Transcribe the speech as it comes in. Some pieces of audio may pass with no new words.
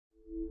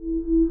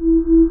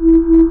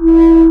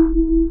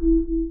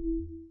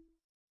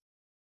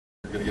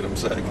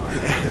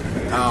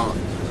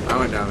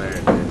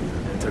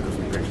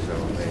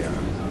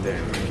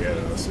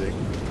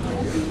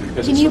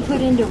Can you put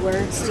into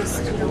words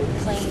just,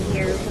 playing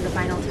here for the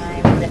final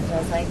time, what it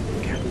feels like?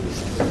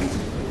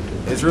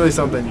 It's really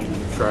something you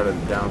try to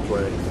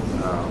downplay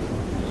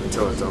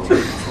until it's over.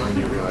 When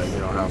you realize,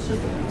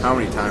 how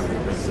many times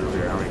you've been through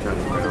here, how many times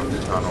you've been on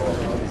the tunnel,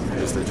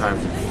 just the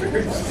times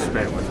you've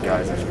spent with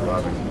guys that you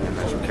love and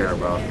that you care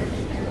about.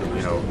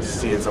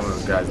 Seeing some of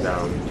those guys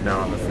down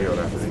on the field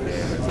after the game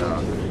is,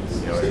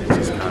 it's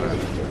just kind of,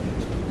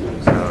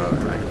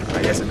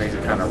 I guess it makes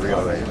it kind of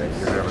real that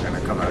you're never going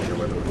to come out here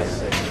with them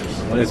again.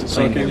 What is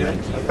playing here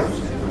meant?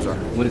 I'm sorry?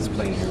 What is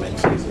playing here meant?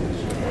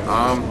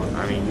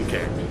 You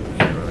can't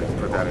really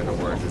put that into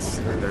words.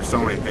 There's so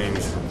many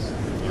things,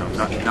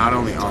 not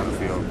only on the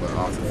field but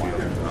off the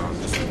field.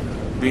 Just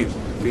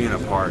being a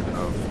part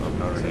of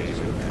Notre Dame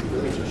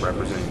and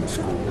representing the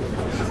school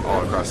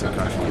all across the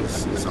country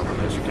is something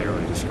that you can't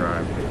really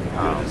describe.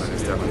 And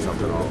it's definitely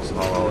something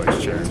I'll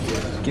always cherish.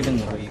 Given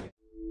the way